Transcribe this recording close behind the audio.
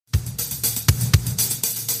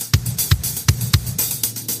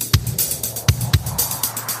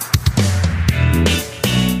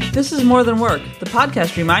This is More Than Work, the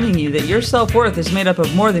podcast reminding you that your self-worth is made up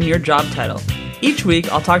of more than your job title. Each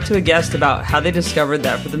week, I'll talk to a guest about how they discovered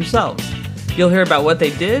that for themselves. You'll hear about what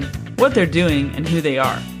they did, what they're doing, and who they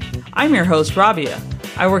are. I'm your host, Rabia.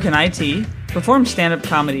 I work in IT, perform stand-up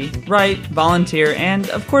comedy, write, volunteer, and,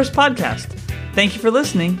 of course, podcast. Thank you for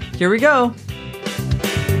listening. Here we go.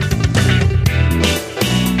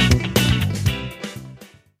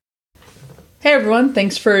 Hey everyone,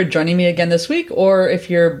 thanks for joining me again this week, or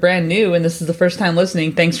if you're brand new and this is the first time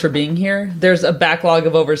listening, thanks for being here. There's a backlog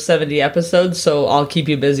of over 70 episodes, so I'll keep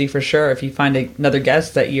you busy for sure if you find another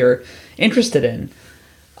guest that you're interested in.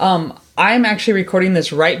 I'm actually recording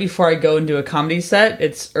this right before I go into a comedy set.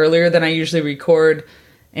 It's earlier than I usually record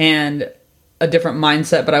and a different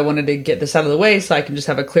mindset, but I wanted to get this out of the way so I can just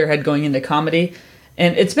have a clear head going into comedy.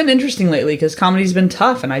 And it's been interesting lately because comedy's been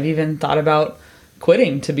tough, and I've even thought about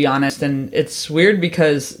quitting, to be honest. And it's weird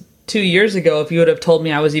because 2 years ago, if you would have told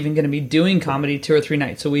me I was even going to be doing comedy 2 or 3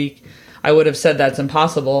 nights a week, I would have said that's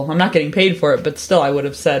impossible. I'm not getting paid for it, but still I would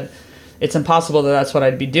have said it's impossible that that's what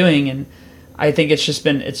I'd be doing. And I think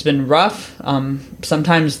it's been rough.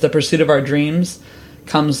 Sometimes the pursuit of our dreams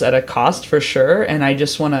comes at a cost for sure. And I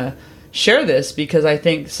just want to share this because I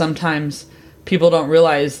think sometimes people don't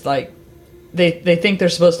realize, like, they think they're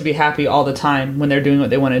supposed to be happy all the time when they're doing what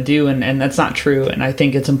they want to do, and that's not true. And I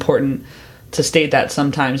think it's important to state that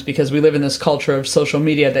sometimes because we live in this culture of social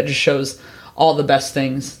media that just shows all the best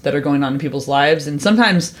things that are going on in people's lives. And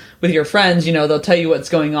sometimes with your friends, you know, they'll tell you what's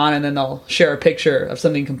going on and then they'll share a picture of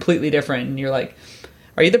something completely different. And you're like,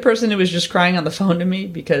 are you the person who was just crying on the phone to me?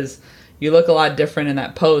 Because you look a lot different in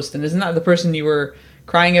that post. And isn't that the person you were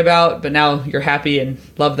crying about, but now you're happy and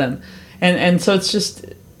love them? And so it's just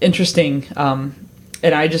interesting. And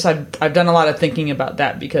I've done a lot of thinking about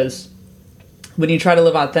that because when you try to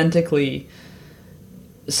live authentically,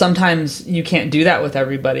 sometimes you can't do that with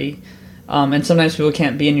everybody. And sometimes people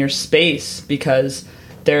can't be in your space because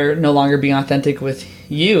they're no longer being authentic with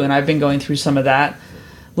you. And I've been going through some of that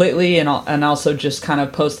lately, and also just kind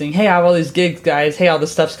of posting, hey, I have all these gigs, guys. Hey, all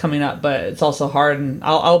this stuff's coming up, but it's also hard. And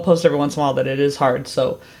I'll post every once in a while that it is hard.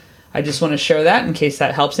 So I just want to share that in case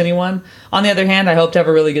that helps anyone. On the other hand, I hope to have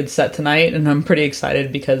a really good set tonight, and I'm pretty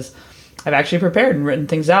excited because I've actually prepared and written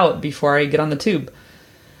things out before I get on the tube.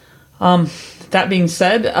 That being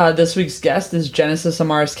said, this week's guest is Genesis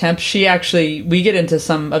Amaris Kemp. We get into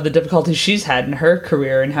some of the difficulties she's had in her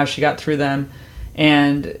career and how she got through them.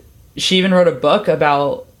 And she even wrote a book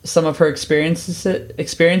about some of her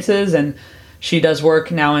experiences, and she does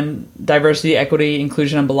work now in diversity, equity,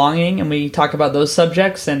 inclusion, and belonging, and we talk about those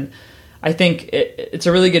subjects. And I think it's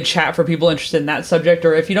a really good chat for people interested in that subject,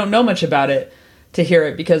 or if you don't know much about it, to hear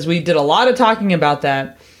it, because we did a lot of talking about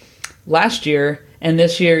that last year, and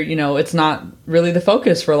this year, you know, it's not really the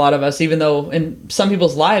focus for a lot of us, even though in some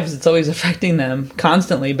people's lives it's always affecting them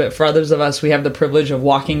constantly. But for others of us, we have the privilege of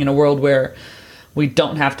walking in a world where we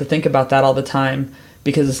don't have to think about that all the time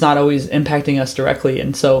because it's not always impacting us directly.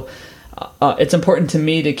 And so it's important to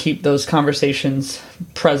me to keep those conversations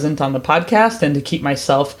present on the podcast and to keep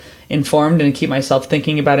myself informed and to keep myself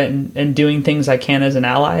thinking about it and doing things I can as an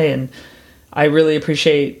ally. And I really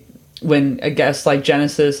appreciate when a guest like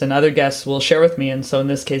Genesis and other guests will share with me. And so in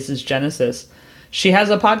this case is Genesis. She has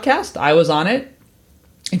a podcast. I was on it.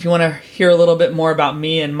 If you want to hear a little bit more about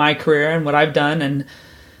me and my career and what I've done and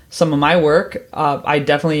some of my work, I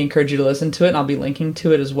definitely encourage you to listen to it, and I'll be linking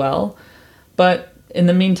to it as well. But in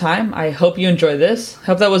the meantime, I hope you enjoy this. I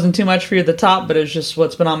hope that wasn't too much for you at the top, but it's just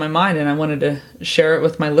what's been on my mind, and I wanted to share it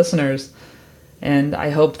with my listeners. And I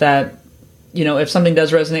hope that, you know, if something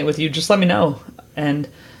does resonate with you, just let me know. And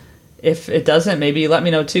if it doesn't, maybe let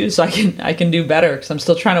me know too, so I can do better, because I'm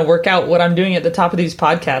still trying to work out what I'm doing at the top of these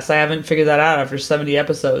podcasts. I haven't figured that out after 70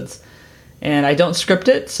 episodes. And I don't script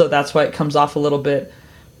it, so that's why it comes off a little bit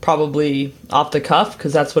probably off the cuff,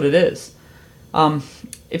 because that's what it is.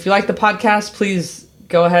 If you like the podcast, please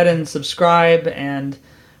go ahead and subscribe and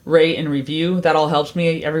rate and review. That all helps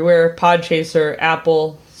me everywhere. Podchaser,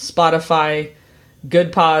 Apple, Spotify,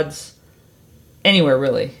 Good Pods, anywhere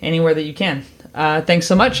really. Anywhere that you can. Thanks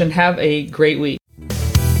so much and have a great week.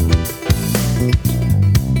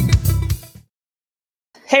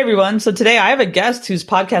 Hey everyone. So today I have a guest whose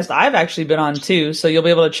podcast I've actually been on too. So you'll be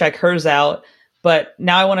able to check hers out. But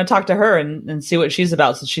now I want to talk to her and see what she's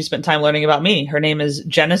about since she spent time learning about me. Her name is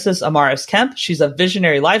Genesis Amaris Kemp. She's a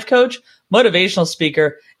visionary life coach, motivational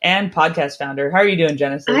speaker, and podcast founder. How are you doing,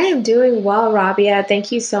 Genesis? I am doing well, Rabia.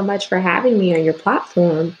 Thank you so much for having me on your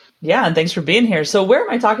platform. Yeah, and thanks for being here. So where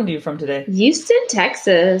am I talking to you from today? Houston,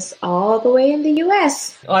 Texas, all the way in the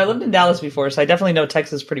US. Oh, I lived in Dallas before, so I definitely know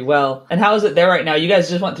Texas pretty well. And how is it there right now? You guys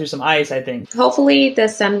just went through some ice, I think. Hopefully the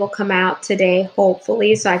sun will come out today,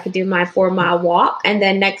 hopefully, so I could do my 4 mile walk. And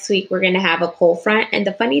then next week we're going to have a cold front. And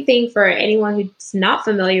the funny thing for anyone who's not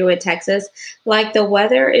familiar with Texas, like the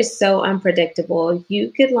weather is so unpredictable.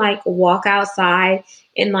 You could like walk outside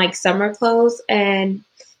in like summer clothes and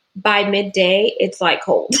by midday it's like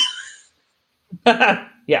cold.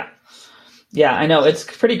 Yeah. Yeah, I know. It's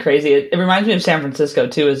pretty crazy. It reminds me of San Francisco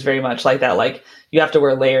too, is very much like that. Like you have to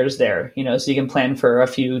wear layers there, so you can plan for a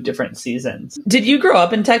few different seasons. Did you grow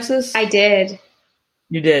up in Texas? I did.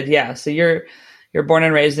 You did, yeah. So you're born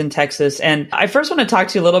and raised in Texas. And I first want to talk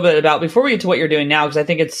to you a little bit about, before we get to what you're doing now, because I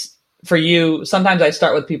think it's for you, sometimes I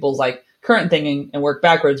start with people's like current thing and work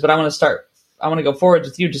backwards, but I want to go forward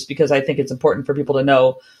with you just because I think it's important for people to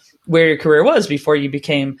know where your career was before you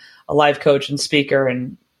became a life coach and speaker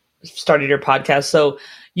and started your podcast. So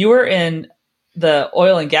you were in the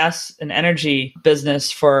oil and gas and energy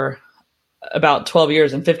business for about 12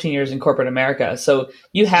 years and 15 years in corporate America. So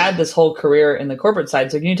you had this whole career in the corporate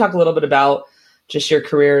side. So can you talk a little bit about just your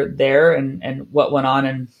career there and what went on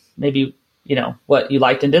and maybe, what you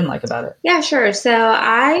liked and didn't like about it? Yeah, sure. So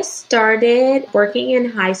I started working in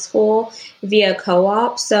high school via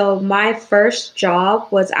co-op. So my first job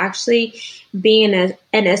was actually being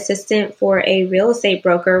an assistant for a real estate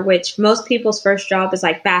broker, which most people's first job is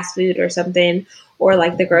like fast food or something, or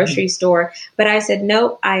like the grocery store. But I said,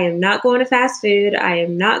 nope, I am not going to fast food. I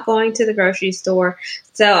am not going to the grocery store.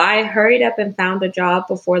 So I hurried up and found a job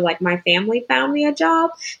before like my family found me a job,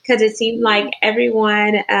 because it seemed like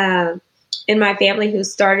everyone in my family who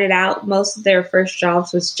started out, most of their first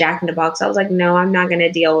jobs was Jack in the Box. I was like, no, I'm not going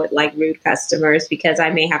to deal with like rude customers, because I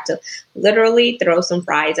may have to literally throw some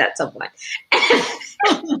fries at someone.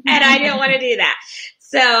 And I didn't want to do that.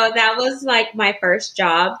 So that was like my first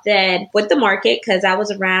job. Then with the market, because that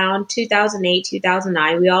was around 2008,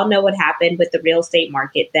 2009. We all know what happened with the real estate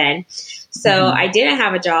market then. So I didn't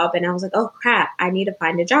have a job and I was like, oh crap, I need to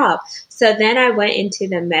find a job. So then I went into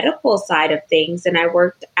the medical side of things and I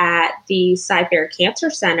worked at the Cy-Fair Cancer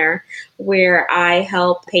Center, where I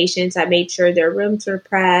helped patients. I made sure their rooms were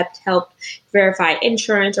prepped, helped verify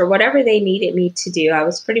insurance or whatever they needed me to do. I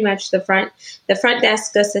was pretty much the front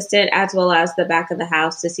desk assistant as well as the back of the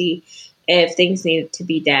house to see if things needed to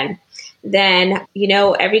be done. Then,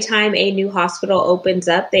 every time a new hospital opens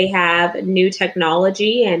up, they have new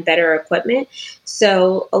technology and better equipment.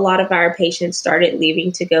 So a lot of our patients started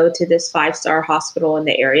leaving to go to this 5-star hospital in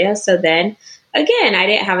the area. So then again, I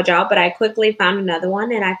didn't have a job, but I quickly found another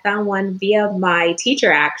one, and I found one via my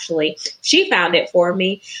teacher, actually. She found it for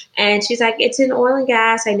me, and she's like, it's in oil and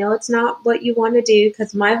gas. I know it's not what you want to do,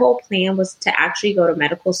 because my whole plan was to actually go to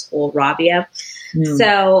medical school, Rabia.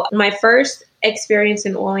 So my first experience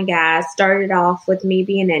in oil and gas started off with me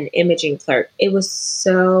being an imaging clerk. It was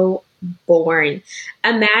so boring.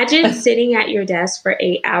 Imagine sitting at your desk for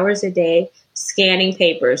 8 hours a day, scanning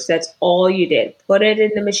papers. That's all you did. Put it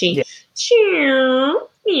in the machine.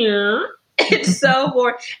 Yeah. It's so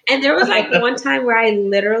boring. And there was like one time where I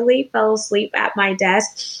literally fell asleep at my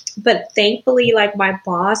desk, but thankfully, like my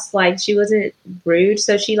boss, like she wasn't rude.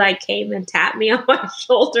 So she like came and tapped me on my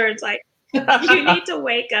shoulder and was like, you need to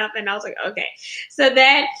wake up. And I was like, okay. So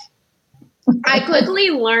then I quickly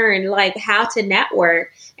learned like how to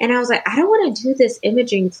network, and I was like, I don't want to do this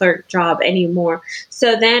imaging clerk job anymore.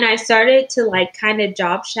 So then I started to like kind of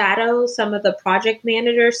job shadow some of the project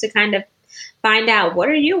managers to kind of find out what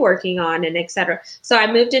are you working on and et cetera. So I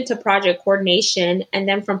moved into project coordination, and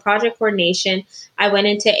then from project coordination, I went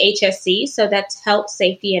into HSC. So that's health,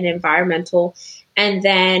 safety, and environmental. And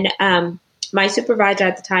then, my supervisor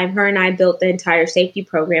at the time, her and I built the entire safety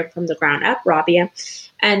program from the ground up, Rabia.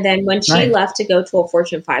 And then when she left to go to a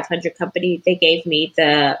Fortune 500 company, they gave me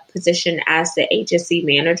the position as the HSC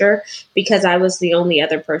manager, because I was the only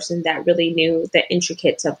other person that really knew the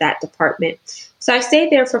intricacies of that department. So I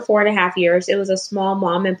stayed there for 4.5 years. It was a small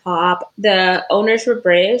mom and pop. The owners were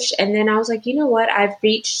British. And then I was like, you know what? I've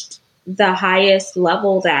reached the highest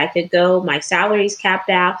level that I could go. My salary's capped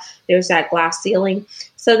out. There's that glass ceiling.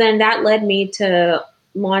 So then that led me to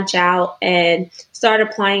launch out and start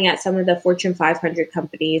applying at some of the Fortune 500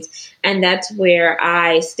 companies. And that's where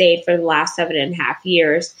I stayed for the last 7.5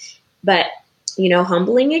 years. But,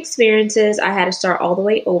 humbling experiences. I had to start all the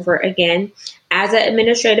way over again as an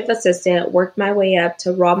administrative assistant, worked my way up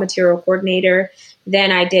to raw material coordinator.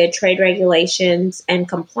 Then I did trade regulations and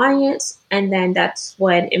compliance. And then that's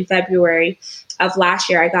when in February of last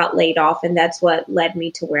year, I got laid off. And that's what led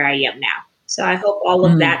me to where I am now. So I hope all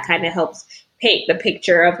of that kind of helps paint the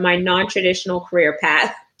picture of my non-traditional career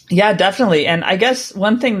path. Yeah, definitely. And I guess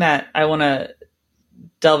one thing that I want to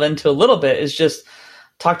delve into a little bit is just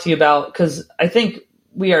talk to you about, because I think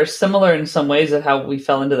we are similar in some ways of how we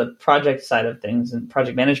fell into the project side of things and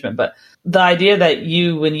project management. But the idea that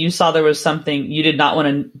when you saw there was something you did not want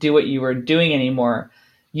to do what you were doing anymore,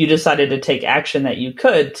 you decided to take action that you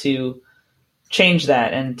could to change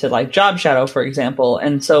that and to like job shadow, for example.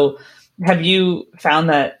 And so have you found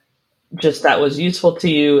that just that was useful to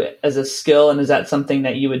you as a skill? And is that something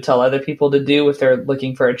that you would tell other people to do if they're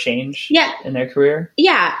looking for a change in their career?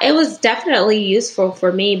 Yeah, it was definitely useful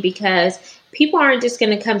for me because people aren't just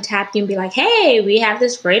going to come tap you and be like, hey, we have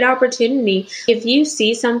this great opportunity. If you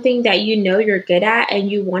see something that you know you're good at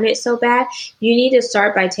and you want it so bad, you need to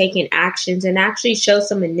start by taking actions and actually show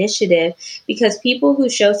some initiative, because people who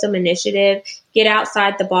show some initiative get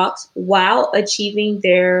outside the box while achieving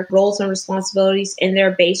their roles and responsibilities in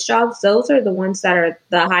their base jobs. Those are the ones that are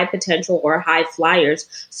the high potential or high flyers.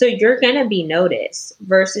 So you're going to be noticed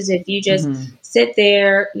versus if you just sit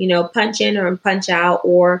there, punch in or punch out,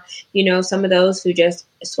 or, some of those who just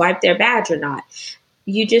swipe their badge or not.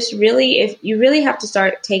 You really have to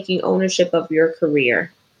start taking ownership of your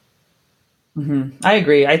career. I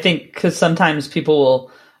agree. I think because sometimes people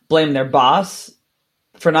will blame their boss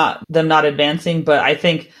for them not advancing, but I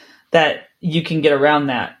think that you can get around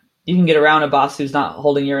that. You can get around a boss who's not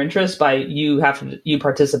holding your interest by you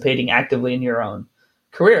participating actively in your own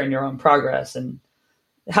career and your own progress. And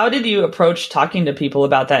how did you approach talking to people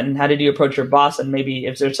about that? And how did you approach your boss? And maybe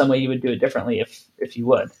if there's some way you would do it differently if you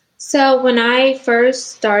would. So when I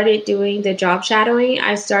first started doing the job shadowing,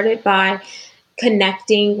 I started by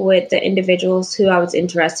connecting with the individuals who I was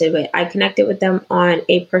interested with. I connected with them on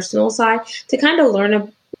a personal side to kind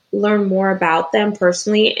of learn more about them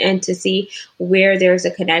personally and to see where there's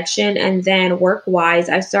a connection. And then work-wise,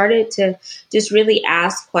 I started to just really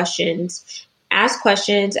ask questions, ask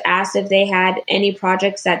if they had any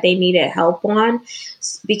projects that they needed help on.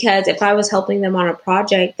 Because if I was helping them on a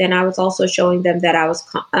project, then I was also showing them that I was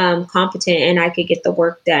competent and I could get the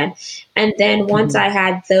work done. And then once I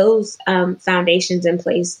had those foundations in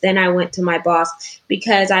place, then I went to my boss,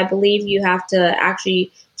 because I believe you have to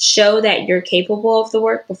actually show that you're capable of the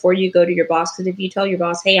work before you go to your boss. Because if you tell your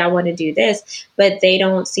boss, hey, I want to do this, but they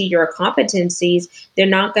don't see your competencies, they're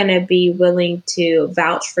not going to be willing to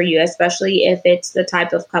vouch for you, especially if it's the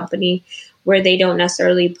type of company where they don't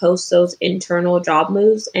necessarily post those internal job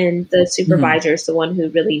moves and the supervisor is the one who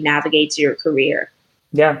really navigates your career.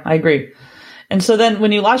 Yeah, I agree. And so then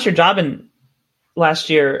when you lost your job last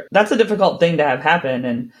year, that's a difficult thing to have happen.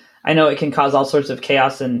 And I know it can cause all sorts of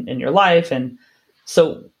chaos in your life. And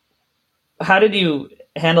so how did you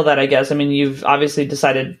handle that, I guess? I mean, you've obviously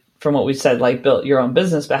decided from what we said, like built your own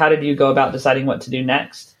business, but how did you go about deciding what to do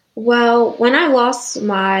next? Well, when I lost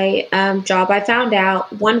my job, I found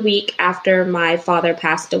out 1 week after my father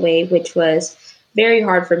passed away, which was very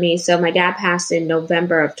hard for me. So my dad passed in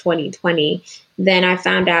November of 2020. Then I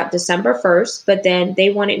found out December 1st, but then they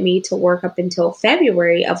wanted me to work up until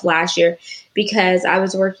February of last year because I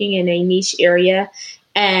was working in a niche area,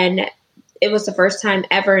 and it was the first time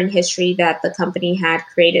ever in history that the company had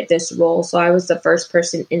created this role. So I was the first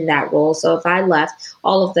person in that role. So if I left,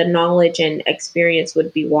 all of the knowledge and experience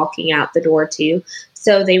would be walking out the door too.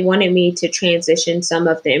 So they wanted me to transition some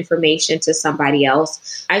of the information to somebody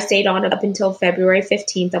else. I stayed on up until February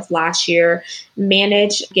 15th of last year,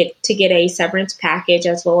 managed to get a severance package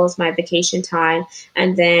as well as my vacation time.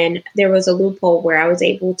 And then there was a loophole where I was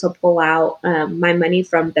able to pull out my money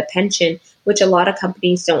from the pension, which a lot of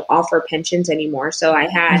companies don't offer pensions anymore. So I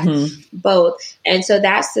had both. And so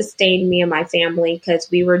that sustained me and my family because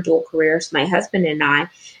we were dual careers, my husband and I.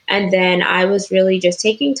 And then I was really just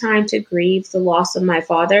taking time to grieve the loss of my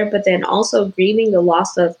father, but then also grieving the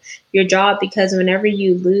loss of your job, because whenever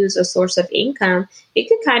you lose a source of income, it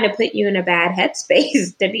could kind of put you in a bad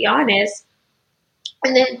headspace, to be honest.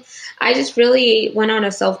 And then I just really went on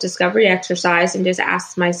a self-discovery exercise and just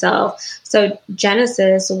asked myself, so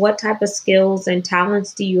Genesis, what type of skills and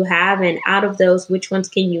talents do you have? And out of those, which ones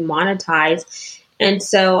can you monetize? And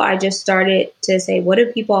so I just started to say, what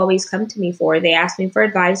do people always come to me for? They ask me for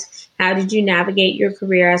advice. How did you navigate your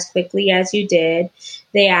career as quickly as you did?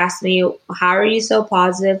 They asked me, how are you so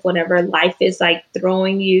positive whenever life is like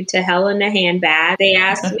throwing you to hell in a handbag? They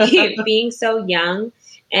asked me, being so young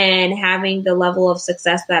and having the level of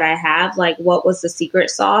success that I have, like, what was the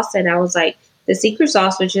secret sauce? And I was like, the secret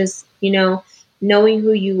sauce was just, knowing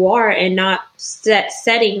who you are and not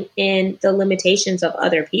setting in the limitations of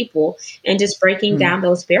other people and just breaking down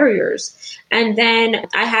those barriers. And then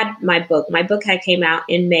I had my book. My book had came out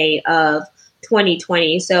in May of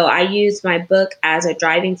 2020. So I used my book as a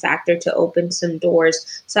driving factor to open some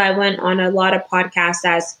doors. So I went on a lot of podcasts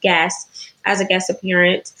as a guest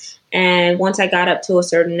appearance. And once I got up to a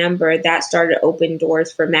certain number, that started to open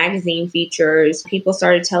doors for magazine features. People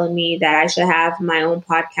started telling me that I should have my own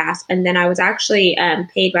podcast. And then I was actually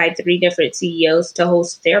paid by 3 different CEOs to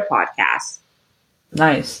host their podcasts.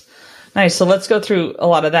 Nice. Nice. So let's go through a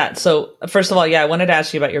lot of that. So first of all, I wanted to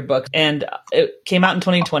ask you about your book, and it came out in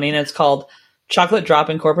 2020, and it's called Chocolate Drop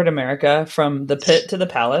in Corporate America, From the Pit to the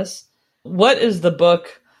Palace. What is the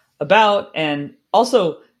book about? And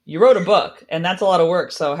also, you wrote a book, and that's a lot of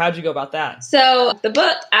work. So how'd you go about that? So the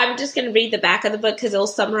book, I'm just going to read the back of the book because it'll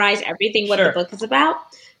summarize everything what the book is about.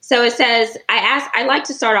 So it says, I like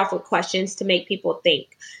to start off with questions to make people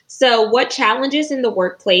think. So what challenges in the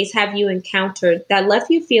workplace have you encountered that left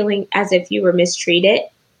you feeling as if you were mistreated?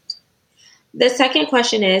 The second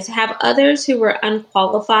question is, have others who were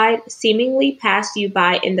unqualified seemingly passed you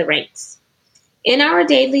by in the ranks? In our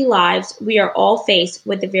daily lives, we are all faced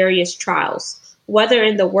with the various trials, whether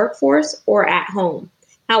in the workforce or at home.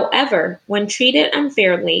 However, when treated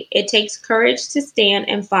unfairly, it takes courage to stand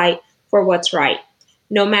and fight for what's right.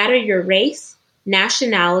 No matter your race,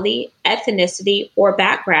 nationality, ethnicity, or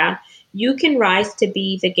background, you can rise to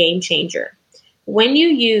be the game changer. When you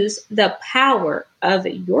use the power of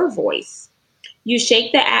your voice, you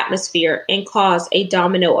shake the atmosphere and cause a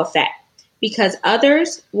domino effect because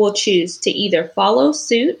others will choose to either follow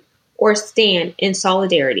suit or stand in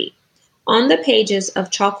solidarity. On the pages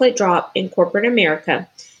of Chocolate Drop in Corporate America,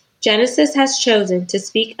 Genesis has chosen to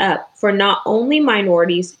speak up for not only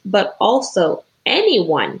minorities, but also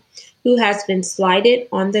anyone who has been slighted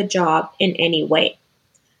on the job in any way.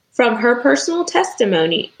 From her personal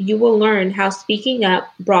testimony, you will learn how speaking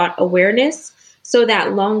up brought awareness so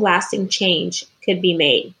that long-lasting change could be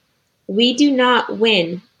made. We do not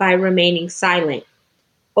win by remaining silent,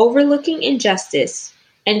 overlooking injustice,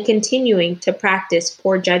 and continuing to practice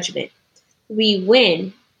poor judgment. We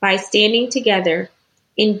win by standing together,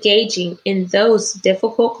 engaging in those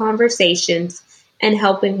difficult conversations, and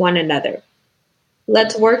helping one another.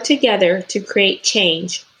 Let's work together to create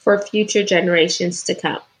change for future generations to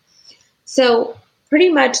come. So pretty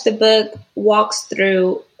much the book walks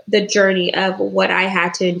through the journey of what I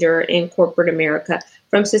had to endure in corporate America,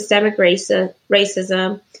 from systemic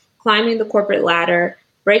racism, climbing the corporate ladder,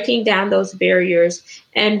 breaking down those barriers,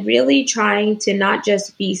 and really trying to not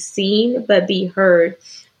just be seen, but be heard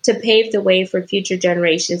to pave the way for future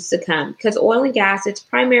generations to come. Because oil and gas, it's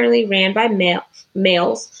primarily ran by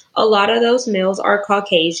males. A lot of those males are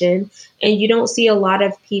Caucasian, and you don't see a lot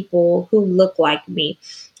of people who look like me.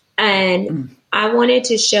 And I wanted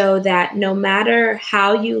to show that no matter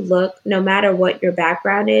how you look, no matter what your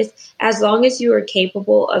background is, as long as you are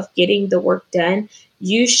capable of getting the work done,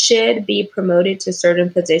 you should be promoted to certain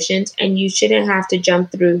positions, and you shouldn't have to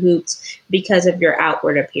jump through hoops because of your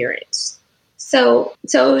outward appearance. So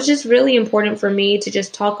it was just really important for me to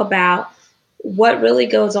just talk about what really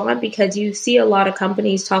goes on, because you see a lot of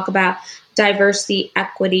companies talk about diversity,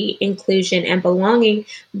 equity, inclusion, and belonging,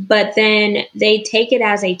 but then they take it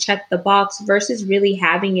as a check the box versus really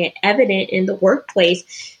having it evident in the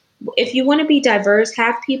workplace. If you want to be diverse,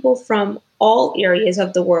 have people from all areas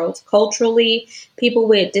of the world, culturally, people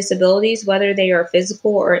with disabilities, whether they are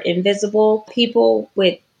physical or invisible, people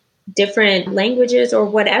with different languages or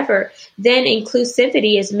whatever. Then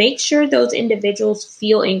inclusivity is make sure those individuals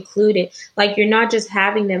feel included. Like you're not just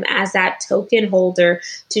having them as that token holder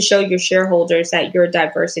to show your shareholders that you're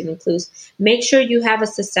diverse and inclusive. Make sure you have a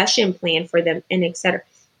succession plan for them, and etc.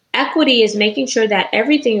 Equity is making sure that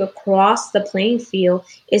everything across the playing field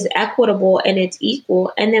is equitable and it's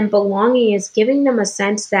equal. And then belonging is giving them a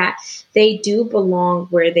sense that they do belong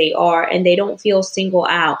where they are and they don't feel single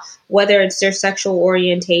out, whether it's their sexual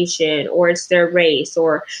orientation or it's their race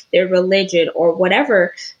or their religion or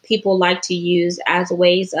whatever people like to use as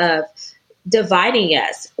ways of dividing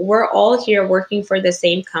us. We're all here working for the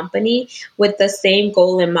same company with the same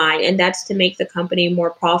goal in mind, and that's to make the company more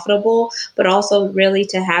profitable, but also really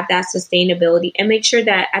to have that sustainability and make sure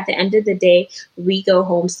that at the end of the day, we go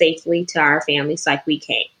home safely to our families like we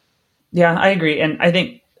came. Yeah, I agree. And I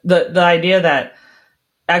think the idea that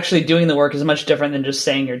actually doing the work is much different than just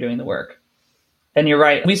saying you're doing the work. And you're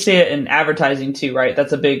right. We see it in advertising too, right?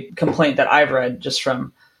 That's a big complaint that I've read just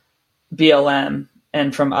from BLM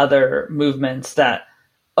and from other movements that,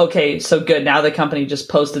 okay, so good. Now the company just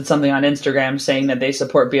posted something on Instagram saying that they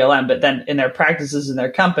support BLM, but then in their practices in their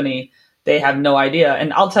company, they have no idea.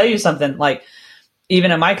 And I'll tell you something, like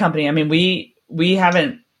even in my company, I mean, we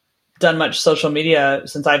haven't done much social media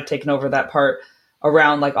since I've taken over that part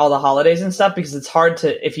around like all the holidays and stuff, because it's hard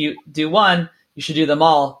to, if you do one, you should do them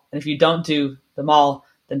all. And if you don't do them all,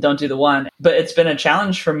 then don't do the one. But it's been a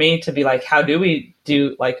challenge for me to be like, how do we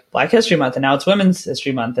do like Black History Month? And now it's Women's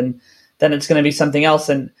History Month. And then it's going to be something else.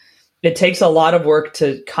 And it takes a lot of work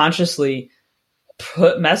to consciously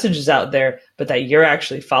put messages out there, but that you're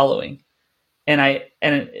actually following.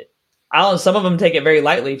 I'll some of them take it very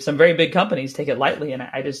lightly. Some very big companies take it lightly, and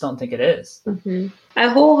I just don't think it is. Mm-hmm. I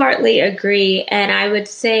wholeheartedly agree. And I would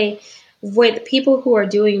say with people who are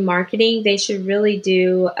doing marketing, they should really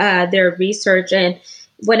do their research. And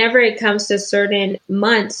whenever it comes to certain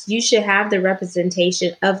months, you should have the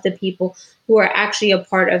representation of the people who are actually a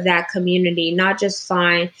part of that community, not just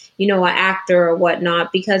find, an actor or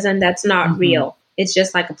whatnot, because then that's not real. It's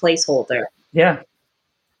just like a placeholder. Yeah.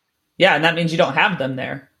 Yeah. And that means you don't have them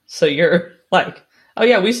there. So you're like, oh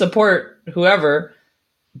yeah, we support whoever,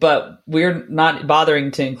 but we're not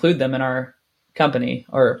bothering to include them in our company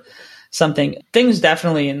or something. Things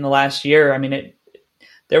definitely in the last year, I mean,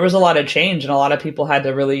 there was a lot of change and a lot of people had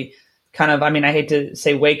to really kind of, I hate to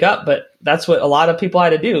say wake up, but that's what a lot of people had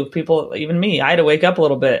to do. People, even me, I had to wake up a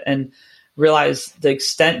little bit and realize the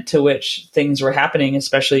extent to which things were happening,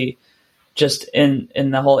 especially just in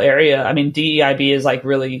the whole area. I mean, DEIB is like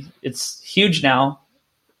really, it's huge now.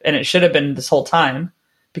 And it should have been this whole time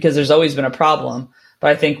because there's always been a problem. But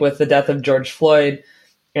I think with the death of George Floyd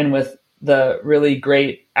and with the really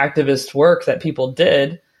great activist work that people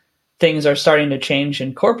did, things are starting to change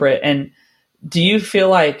in corporate. And do you feel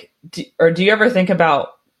like, or do you ever think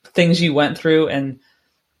about things you went through and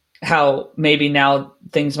how maybe now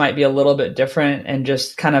things might be a little bit different and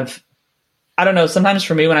just kind of, I don't know, sometimes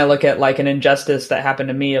for me, when I look at like an injustice that happened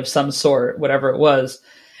to me of some sort, whatever it was,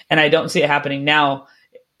 and I don't see it happening now,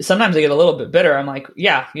 sometimes I get a little bit bitter. I'm like,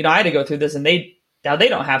 yeah, I had to go through this and now they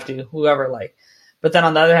don't have to, whoever like, but then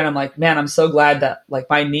on the other hand, I'm like, man, I'm so glad that like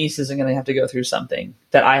my niece isn't going to have to go through something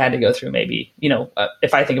that I had to go through maybe,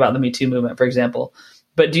 if I think about the Me Too movement, for example.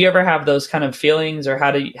 But do you ever have those kind of feelings or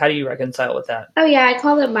how do you reconcile with that? Oh yeah, I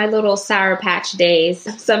call it my little Sour Patch days.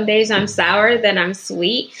 Some days I'm sour, then I'm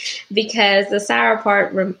sweet because the sour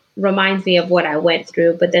part reminds me of what I went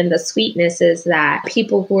through. But then the sweetness is that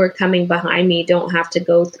people who are coming behind me don't have to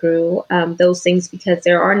go through those things because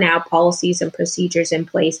there are now policies and procedures in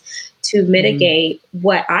place to mitigate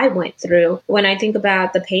what I went through. When I think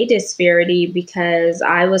about the pay disparity, because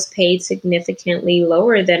I was paid significantly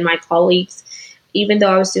lower than my colleagues, even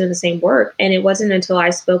though I was doing the same work. And it wasn't until I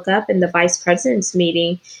spoke up in the vice president's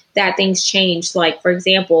meeting that things changed. Like, for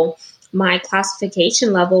example, my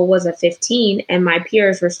classification level was a 15 and my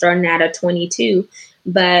peers were starting at a 22.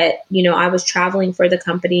 But, I was traveling for the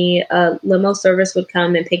company. A limo service would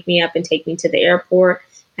come and pick me up and take me to the airport,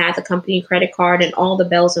 had the company credit card and all the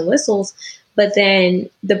bells and whistles. But then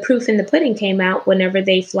the proof in the pudding came out whenever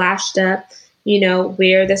they flashed up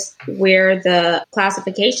where the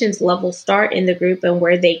classifications levels start in the group and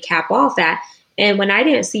where they cap off at. And when I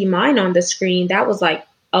didn't see mine on the screen, that was like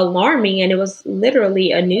alarming. And it was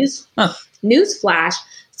literally a news flash.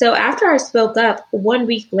 So after I spoke up, 1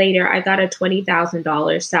 week later, I got a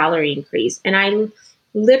 $20,000 salary increase. And I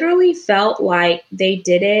literally felt like they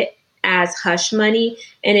did it as hush money.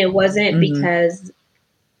 And it wasn't because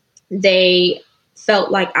they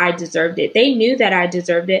felt like I deserved it. They knew that I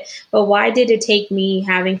deserved it, but why did it take me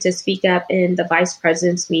having to speak up in the vice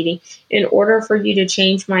president's meeting in order for you to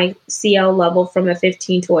change my CL level from a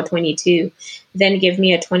 15 to a 22, then give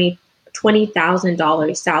me a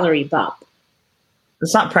 $20,000 salary bump?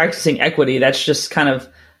 It's not practicing equity. That's just kind of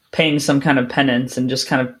paying some kind of penance and just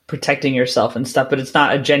kind of protecting yourself and stuff, but it's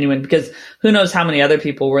not a genuine, because who knows how many other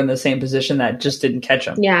people were in the same position that just didn't catch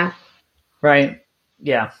them. Yeah. Right.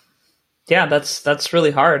 Yeah. Yeah, that's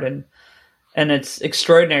really hard. And it's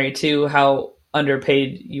extraordinary too, how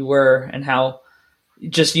underpaid you were and how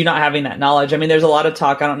just you not having that knowledge. I mean, there's a lot of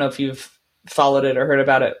talk. I don't know if you've followed it or heard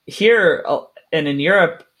about it here and in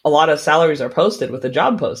Europe, a lot of salaries are posted with a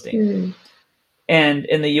job posting. And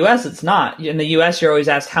in the US, it's not. In the US, you're always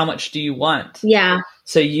asked, how much do you want? Yeah.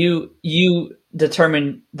 So you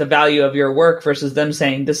determine the value of your work versus them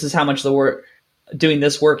saying, this is how much the work doing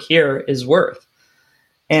this work here is worth.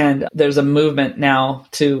 And there's a movement now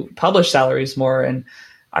to publish salaries more. And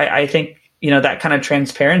I think, that kind of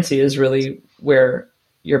transparency is really where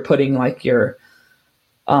you're putting like your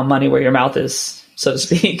money where your mouth is, so to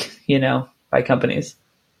speak, by companies.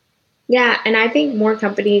 Yeah. And I think more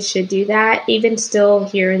companies should do that. Even still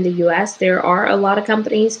here in the US, there are a lot of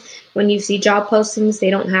companies, when you see job postings, they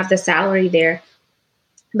don't have the salary there.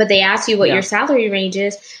 but they ask you what your Yeah. salary range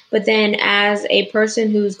is. But then as a person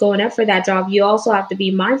who's going up for that job, you also have to be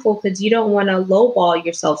mindful because you don't want to lowball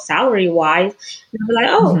yourself salary wise. You're like,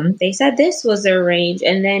 oh, Hmm. they said this was their range.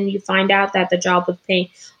 And then you find out that the job was paying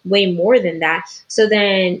way more than that. So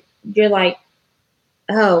then you're like,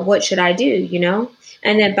 oh, what should I do?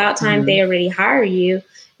 And then about time Hmm. they already hire you,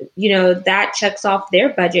 that checks off their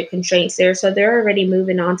budget constraints there. So they're already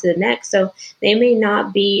moving on to the next. So they may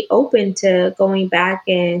not be open to going back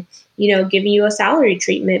and, giving you a salary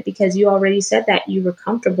treatment because you already said that you were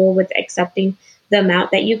comfortable with accepting the amount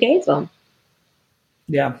that you gave them.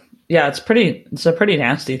 Yeah. Yeah. It's a pretty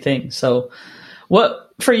nasty thing. So what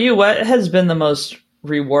has been the most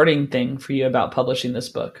rewarding thing for you about publishing this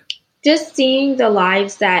book? Just seeing the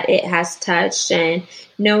lives that it has touched and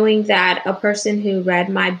knowing that a person who read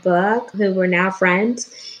my book, who we're now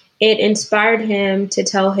friends, it inspired him to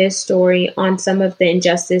tell his story on some of the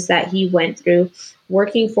injustice that he went through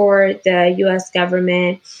working for the US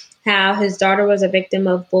government, how his daughter was a victim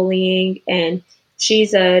of bullying and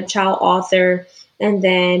she's a child author, and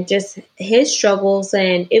then just his struggles.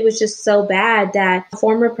 And it was just so bad that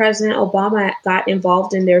former President Obama got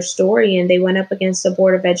involved in their story and they went up against the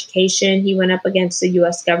Board of Education. He went up against the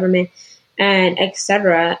US government and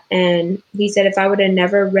etc. And he said, if I would have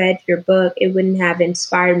never read your book, it wouldn't have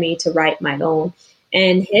inspired me to write my own.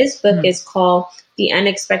 And his book Hmm. is called The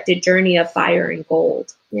Unexpected Journey of Fire and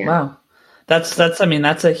Gold. Yeah. Wow. I mean,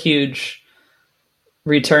 that's a huge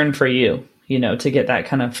return for you, to get that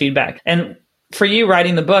kind of feedback. And for you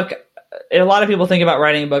writing the book, a lot of people think about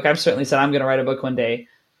writing a book. I've certainly said I'm going to write a book one day.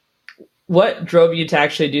 What drove you to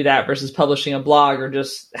actually do that versus publishing a blog or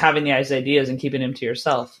just having these ideas and keeping them to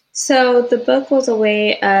yourself? So the book was a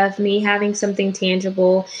way of me having something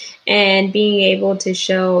tangible and being able to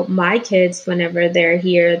show my kids whenever they're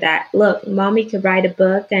here that, look, mommy could write a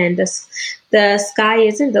book and the sky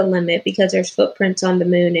isn't the limit because there's footprints on the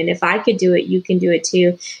moon. And if I could do it, you can do it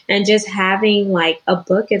too. And just having like a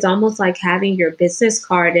book is almost like having your business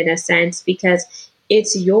card in a sense because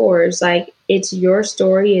it's yours. Like it's your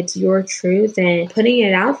story, it's your truth, and putting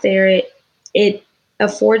it out there, it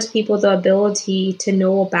affords people the ability to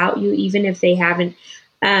know about you, even if they haven't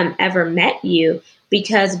ever met you.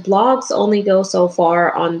 Because blogs only go so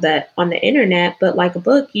far on the internet, but like a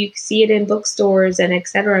book, you see it in bookstores and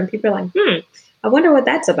etc. And people are like, I wonder what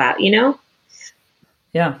that's about.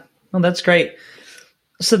 Yeah. Well, that's great.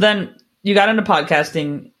 So then you got into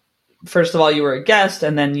podcasting. First of all, you were a guest,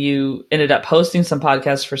 and then you ended up hosting some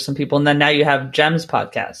podcasts for some people. And then now you have Gems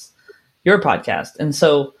podcast, your podcast. And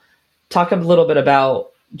so talk a little bit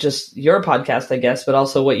about just your podcast, I guess, but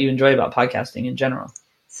also what you enjoy about podcasting in general.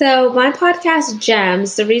 So, my podcast,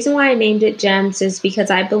 Gems, the reason why I named it Gems is because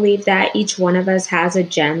I believe that each one of us has a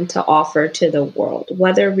gem to offer to the world,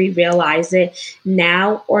 whether we realize it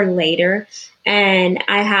now or later. And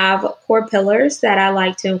I have core pillars that I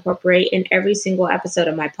like to incorporate in every single episode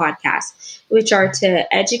of my podcast, which are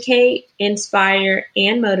to educate, inspire,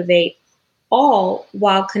 and motivate, all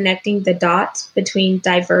while connecting the dots between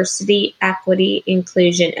diversity, equity,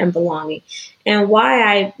 inclusion, and belonging. And why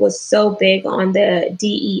I was so big on the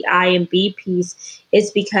DEI and B piece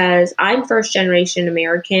is because I'm first generation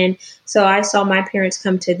American. So I saw my parents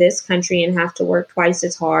come to this country and have to work twice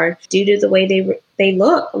as hard due to the way they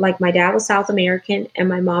look. Like my dad was South American and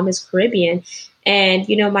my mom is Caribbean. And,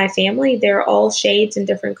 my family, they're all shades and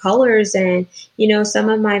different colors. And, some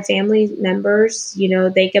of my family members,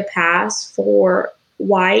 they could pass for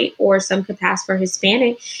white or some could pass for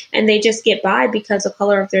Hispanic and they just get by because the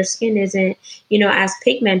color of their skin isn't, as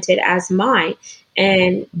pigmented as mine.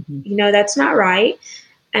 And, Mm-hmm. that's not right.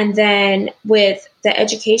 And then with the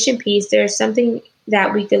education piece, there's something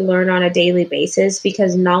that we can learn on a daily basis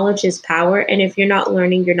because knowledge is power. And if you're not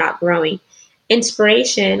learning, you're not growing.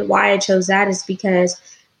 Inspiration, why I chose that is because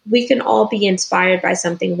we can all be inspired by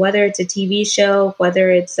something, whether it's a TV show, whether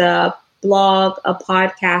it's a blog, a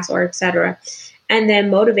podcast, or etc. And then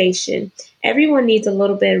motivation. Everyone needs a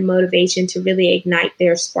little bit of motivation to really ignite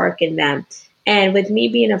their spark in them. And with me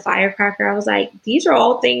being a firecracker, I was like, these are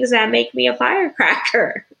all things that make me a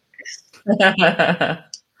firecracker.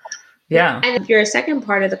 Yeah. And your second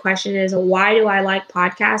part of the question is, why do I like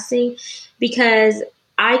podcasting? Because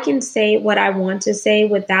I can say what I want to say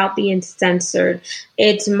without being censored.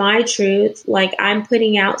 It's my truth. Like I'm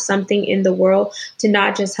putting out something in the world to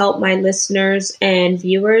not just help my listeners and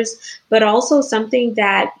viewers, but also something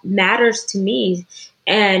that matters to me.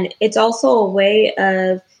 And it's also a way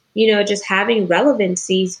of just having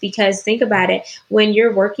relevancies because think about it. When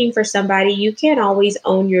you're working for somebody, you can't always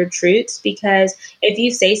own your truths because if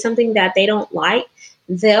you say something that they don't like,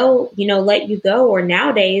 they'll, let you go. Or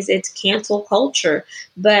nowadays it's cancel culture.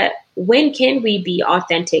 But when can we be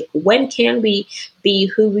authentic? When can we be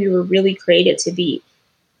who we were really created to be?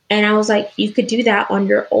 And I was like, you could do that on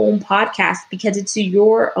your own podcast because it's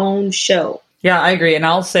your own show. Yeah, I agree. And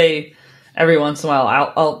I'll say every once in a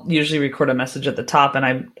while, I'll usually record a message at the top.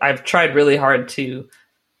 And I've tried really hard to,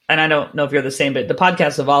 and I don't know if you're the same, but the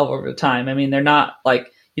podcasts evolve over time. I mean, they're not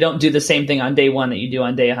like, you don't do the same thing on day one that you do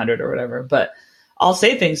on day 100 or whatever. But I'll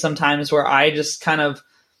say things sometimes where I just kind of,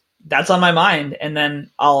 that's on my mind. And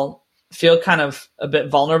then I'll feel kind of a bit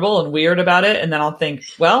vulnerable and weird about it. And then I'll think,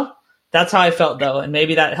 well, that's how I felt though. And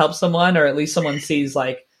maybe that helps someone, or at least someone sees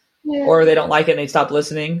like, or they don't like it and they stop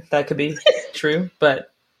listening. That could be true,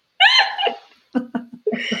 but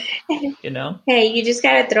Hey, you just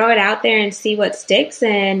got to throw it out there and see what sticks.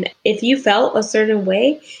 And if you felt a certain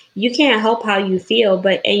way, you can't help how you feel,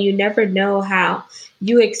 and you never know how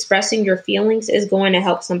you expressing your feelings is going to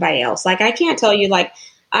help somebody else. Like, I can't tell you, like,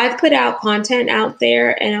 I've put out content out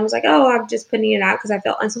there and I was like, oh, I'm just putting it out because I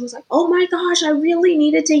felt, and someone was like, oh my gosh, I really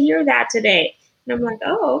needed to hear that today. And I'm like,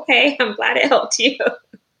 oh, okay. I'm glad it helped you.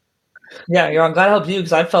 Yeah, I'm glad it helped you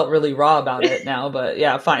because I felt really raw about it now, but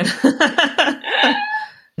yeah, fine.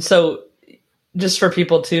 So just for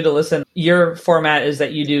people too to listen, your format is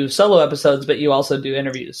that you do solo episodes, but you also do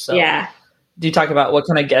interviews. So yeah. Do you talk about what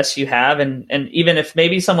kind of guests you have? And even if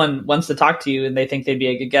maybe someone wants to talk to you and they think they'd be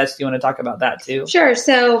a good guest, do you want to talk about that too? Sure.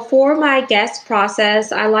 So for my guest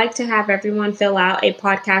process, I like to have everyone fill out a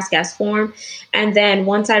podcast guest form. And then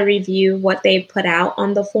once I review what they put out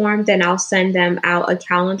on the form, then I'll send them out a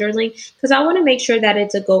calendar link because I want to make sure that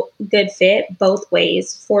it's a good fit both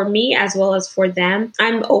ways for me as well as for them.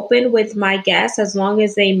 I'm open with my guests as long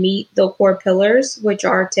as they meet the core pillars, which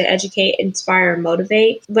are to educate, inspire, and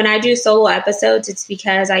motivate. When I do solo episodes, it's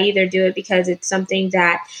because I either do it because it's something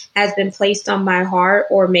that has been placed on my heart,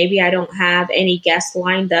 or maybe I don't have any guests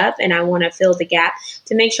lined up and I want to fill the gap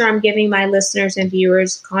to make sure I'm giving my listeners and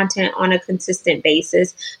viewers content on a consistent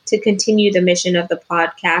basis to continue the mission of the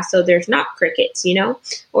podcast. So there's not crickets,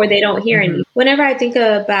 or they don't hear any. Whenever I think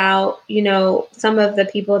about, some of the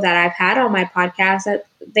people that I've had on my podcast,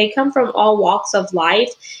 they come from all walks of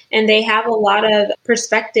life and they have a lot of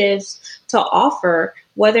perspectives to offer,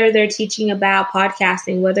 whether they're teaching about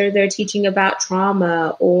podcasting, whether they're teaching about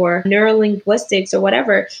trauma or neurolinguistics or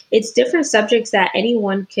whatever. It's different subjects that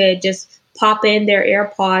anyone could just pop in their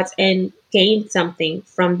AirPods and gain something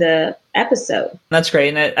from the episode. That's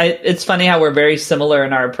great. And it's funny how we're very similar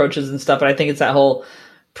in our approaches and stuff, but I think it's that whole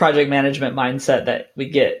project management mindset that we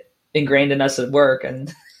get ingrained in us at work,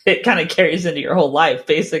 and it kind of carries into your whole life,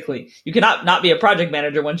 basically. You cannot not be a project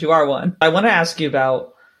manager once you are one. I want to ask you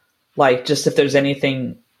about, like, just if there's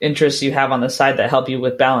anything interests you have on the side that help you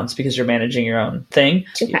with balance because you're managing your own thing.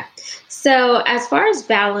 Okay. So as far as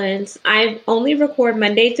balance, I only record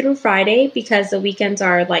Monday through Friday because the weekends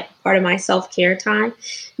are like part of my self-care time.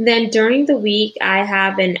 Then during the week, I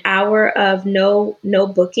have an hour of no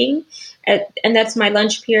booking, and that's my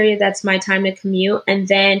lunch period. That's my time to commute. And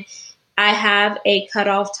then I have a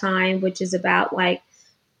cutoff time, which is about like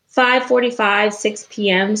 5:45, 6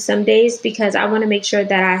 p.m. some days, because I want to make sure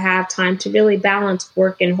that I have time to really balance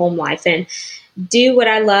work and home life and do what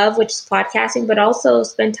I love, which is podcasting, but also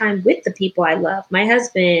spend time with the people I love, my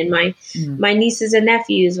husband, my nieces and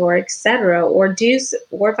nephews, or etc. Or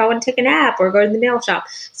if I want to take a nap or go to the nail shop.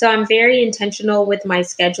 So I'm very intentional with my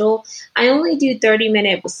schedule. I only do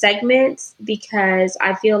 30-minute segments because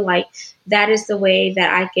I feel like that is the way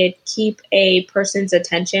that I could keep a person's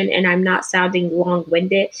attention and I'm not sounding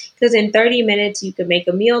long-winded, because in 30 minutes, you could make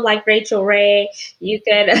a meal like Rachel Ray, you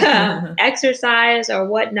could exercise or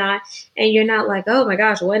whatnot, and you're not like, oh my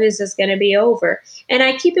gosh, when is this going to be over? And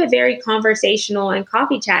I keep it very conversational and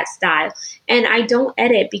coffee chat style. And I don't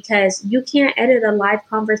edit, because you can't edit a live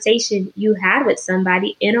conversation you had with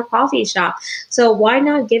somebody in a coffee shop. So why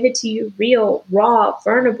not give it to you real, raw,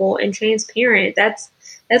 vulnerable, and transparent? That's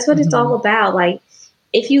what it's all about. Like,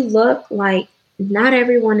 if you look, like, not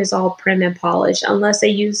everyone is all prim and polished unless they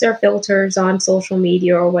use their filters on social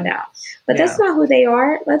media or whatever. But that's not who they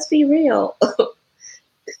are. Let's be real.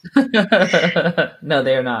 No,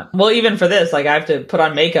 they are not. Well, even for this, like, I have to put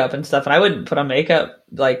on makeup and stuff, and I wouldn't put on makeup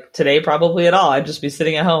like today probably at all. I'd just be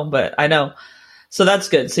sitting at home, but I know. So that's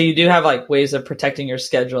good. So you do have like ways of protecting your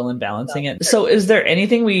schedule and balancing it. So is there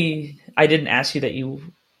anything I didn't ask you that you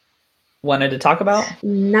wanted to talk about?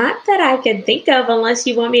 Not that I can think of, unless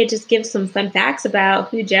you want me to just give some fun facts about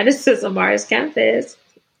who Genesis Amaris Kemp is.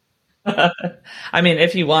 I mean,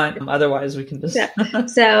 if you want, otherwise we can just...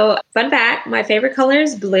 So, fun fact, my favorite color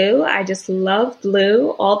is blue. I just love blue,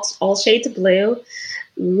 all shades of blue.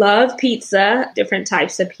 love pizza, different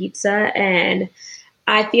types of pizza, and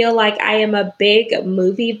I feel like I am a big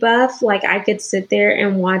movie buff. Like I could sit there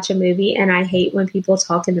and watch a movie, and I hate when people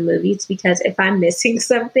talk in the movies because if I'm missing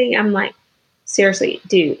something, I'm like, seriously,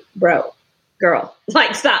 dude, bro, girl,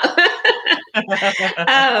 like stop.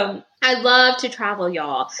 I love to travel,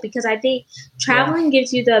 y'all, because I think traveling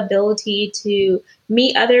gives you the ability to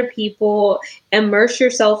meet other people, immerse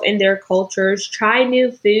yourself in their cultures, try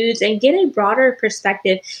new foods, and get a broader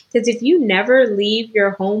perspective. Because if you never leave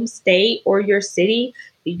your home state or your city,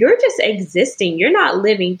 you're just existing. You're not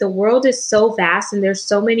living. The world is so vast and there's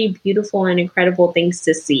so many beautiful and incredible things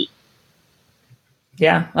to see.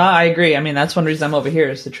 Yeah, I agree. I mean, that's one reason I'm over here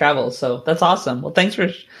is to travel. So that's awesome. Well, thanks for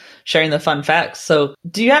sharing the fun facts. So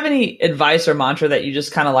do you have any advice or mantra that you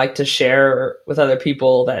just kind of like to share with other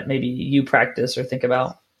people that maybe you practice or think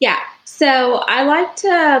about? Yeah. So I like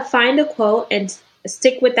to find a quote and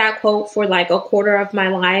stick with that quote for like a quarter of my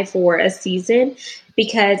life or a season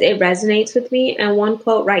because it resonates with me. And one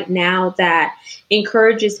quote right now that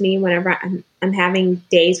encourages me whenever I'm having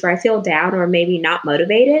days where I feel down or maybe not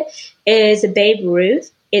motivated is Babe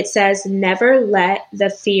Ruth. It says, "Never let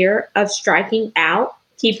the fear of striking out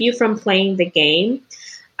keep you from playing the game."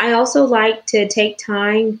 I also like to take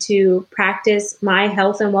time to practice my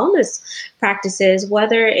health and wellness practices,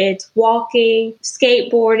 whether it's walking,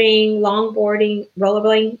 skateboarding, longboarding,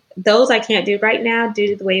 rollerblading. Those I can't do right now due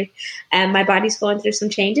to the way my body's going through some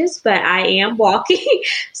changes, but I am walking.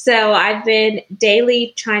 So I've been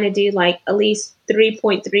daily trying to do like at least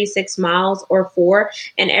 3.36 miles or 4.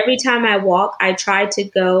 And every time I walk, I try to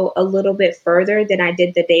go a little bit further than I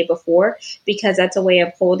did the day before because that's a way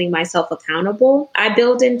of holding myself accountable. I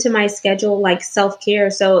build into my schedule like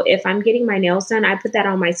self-care. So if I'm getting my nails done, I put that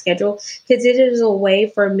on my schedule because it is a way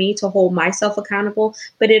for me to hold myself accountable,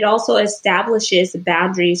 but it also establishes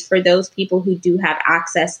boundaries for those people who do have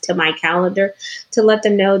access to my calendar to let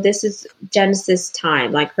them know this is Genesis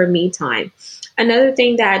time, like her me time. Another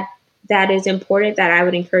thing that is important that I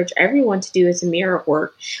would encourage everyone to do is mirror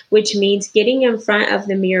work, which means getting in front of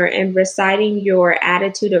the mirror and reciting your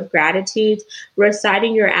attitude of gratitude,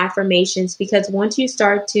 reciting your affirmations, because once you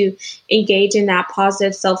start to engage in that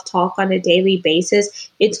positive self-talk on a daily basis,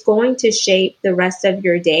 it's going to shape the rest of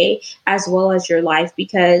your day as well as your life,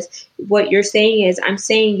 because what you're saying is, I'm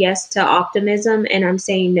saying yes to optimism and I'm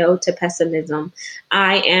saying no to pessimism.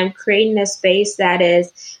 I am creating a space that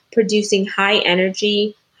is producing high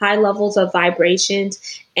energy, high levels of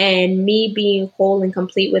vibrations, and me being whole and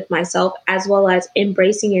complete with myself, as well as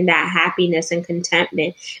embracing in that happiness and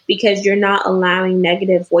contentment, because you're not allowing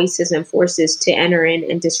negative voices and forces to enter in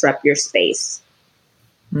and disrupt your space.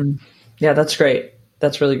 Yeah, that's great.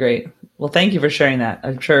 That's really great. Well, thank you for sharing that.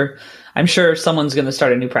 I'm sure someone's going to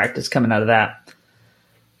start a new practice coming out of that.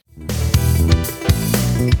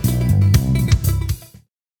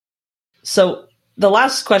 So the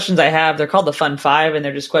last questions I have, they're called the Fun 5, and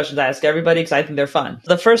they're just questions I ask everybody because I think they're fun.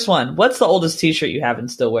 The first one, what's the oldest t-shirt you have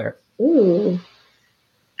and still wear? Ooh,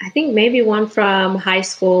 I think maybe one from high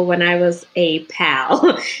school when I was a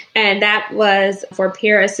PAL. And that was for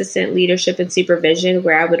peer assistant leadership and supervision,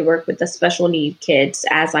 where I would work with the special need kids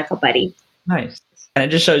as like a buddy. Nice. And it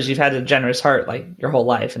just shows you've had a generous heart like your whole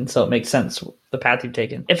life. And so it makes sense the path you've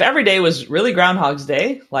taken. If every day was really Groundhog's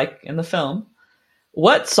Day, like in the film,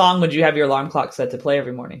 what song would you have your alarm clock set to play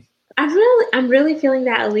every morning? I'm really feeling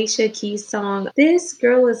that Alicia Keys song, "This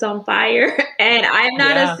Girl Is on Fire." And I'm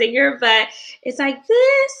not a singer, but it's like,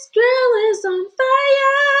 "This girl is on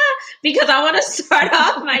fire," because I want to start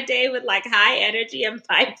off my day with like high energy and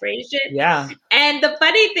vibration. Yeah. And the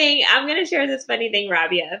funny thing, I'm going to share this funny thing,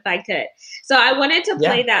 Rabia, if I could. So I wanted to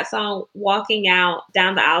play that song walking out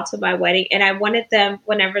down the aisle to my wedding. And I wanted them,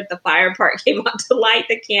 whenever the fire part came on, to light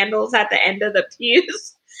the candles at the end of the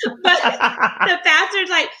pews. But the pastor's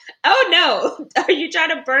like, "Oh no, are you trying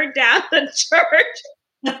to burn down the church?"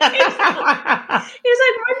 He's like,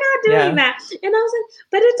 "We're not doing that." And I was like,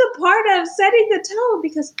 "But it's a part of setting the tone,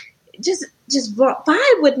 because just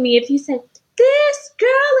vibe with me if you say, 'This girl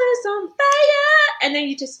is on fire,' and then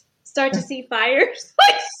you just start to see fires."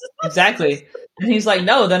 Exactly. And he's like,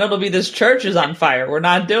 "No, then it'll be this church is on fire. We're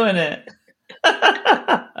not doing it."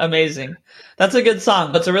 Amazing. That's a good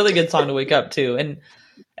song. That's a really good song to wake up to. And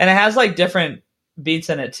it has like different beats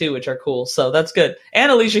in it too, which are cool. So that's good.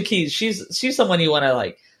 And Alicia Keys, she's someone you want to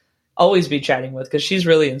like always be chatting with because she's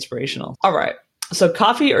really inspirational. All right. So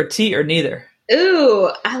coffee or tea or neither? Ooh,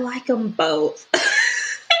 I like them both.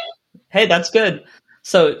 Hey, that's good.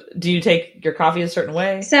 So do you take your coffee a certain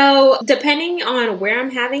way? So depending on where I'm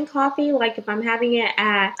having coffee, like if I'm having it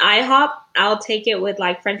at IHOP, I'll take it with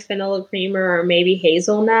like French vanilla creamer or maybe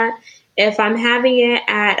hazelnut. If I'm having it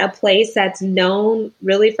at a place that's known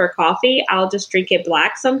really for coffee, I'll just drink it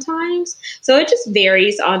black sometimes. So it just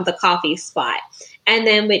varies on the coffee spot. And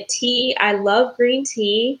then with tea, I love green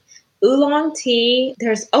tea. Oolong tea,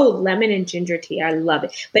 there's lemon and ginger tea. I love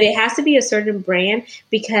it. But it has to be a certain brand,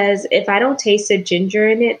 because if I don't taste the ginger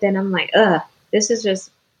in it, then I'm like, this is just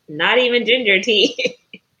not even ginger tea.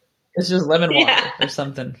 It's just lemon water or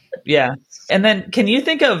something. Yeah. And then can you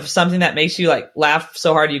think of something that makes you like laugh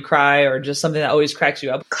so hard you cry, or just something that always cracks you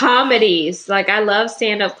up? Comedies. Like, I love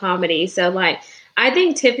stand-up comedy. So like, I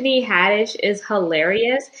think Tiffany Haddish is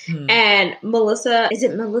hilarious. And is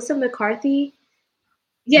it Melissa McCarthy?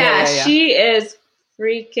 Yeah, she is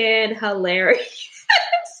freaking hilarious.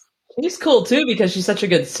 She's cool too, because she's such a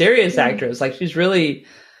good serious actress. Like, she's really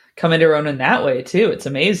come into her own in that way too. It's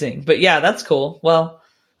amazing. But yeah, that's cool. Well,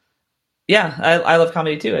 yeah, I love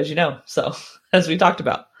comedy too, as you know. So, as we talked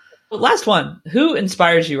about. But last one, who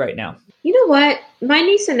inspires you right now? You know what? My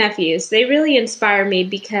niece and nephews, they really inspire me,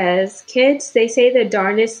 because kids, they say the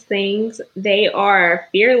darndest things. They are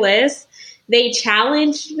fearless. They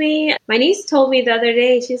challenged me. My niece told me the other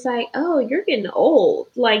day, she's like, "Oh, you're getting old.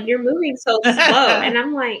 Like, you're moving so slow." And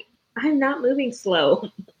I'm like, I'm not moving slow.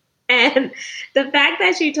 And the fact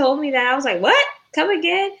that she told me that, I was like, what? Come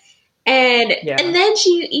again? And then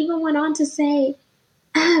she even went on to say,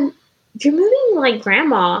 "You're moving like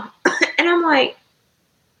grandma." And I'm like,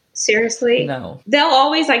 seriously? No. They'll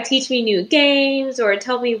always like teach me new games or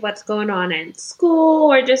tell me what's going on in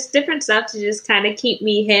school or just different stuff to just kind of keep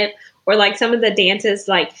me hip. Or like some of the dances,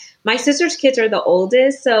 like my sister's kids are the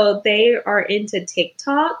oldest, so they are into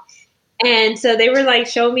TikTok. And so they were like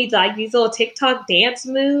showing me like these little TikTok dance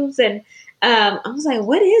moves. And I was like,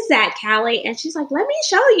 "What is that, Callie?" And she's like, "Let me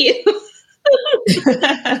show you."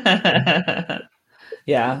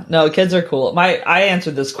 Yeah, no, kids are cool. I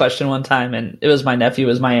answered this question one time, and it was my nephew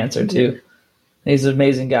was my answer too. He's an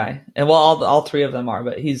amazing guy, and well, all three of them are,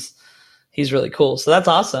 but he's really cool. So that's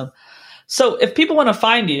awesome. So if people want to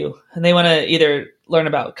find you and they want to either learn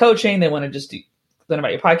about coaching, they want to just learn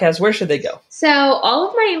about your podcast, where should they go? So all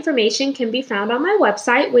of my information can be found on my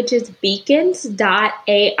website, which is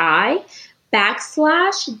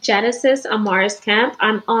beacons.ai/Genesis Amaris Kemp.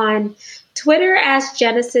 I'm on Twitter as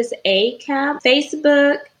Genesis A Kemp,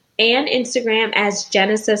 Facebook and Instagram as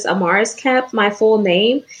Genesis Amaris Kemp, my full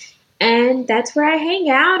name. And that's where I hang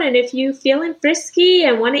out. And if you're feeling frisky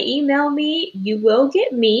and want to email me, you will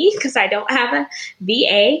get me, because I don't have a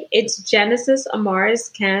VA. It's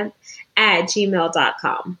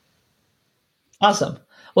genesisamarisKemp@gmail.com. Awesome.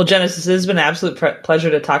 Well, Genesis, it has been an absolute pleasure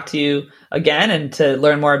to talk to you again and to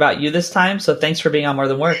learn more about you this time. So thanks for being on More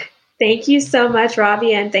Than Work. Thank you so much,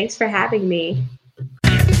 Robbie, and thanks for having me.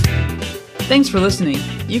 Thanks for listening.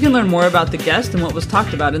 You can learn more about the guest and what was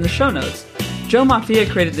talked about in the show notes. Joe Maffia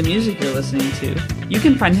created the music you're listening to. You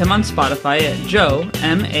can find him on Spotify at Joe,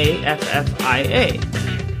 Maffia.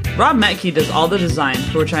 Rob Metke does all the design,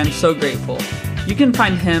 for which I am so grateful. You can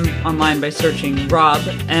find him online by searching Rob,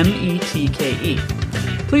 Metke.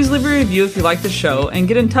 Please leave a review if you like the show, and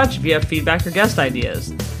get in touch if you have feedback or guest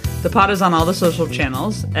ideas. The pod is on all the social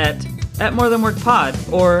channels at More Than Work Pod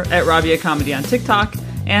or at Rabia Comedy on TikTok,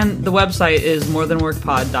 and the website is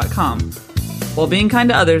morethanworkpod.com. While being kind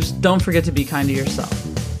to others, don't forget to be kind to yourself.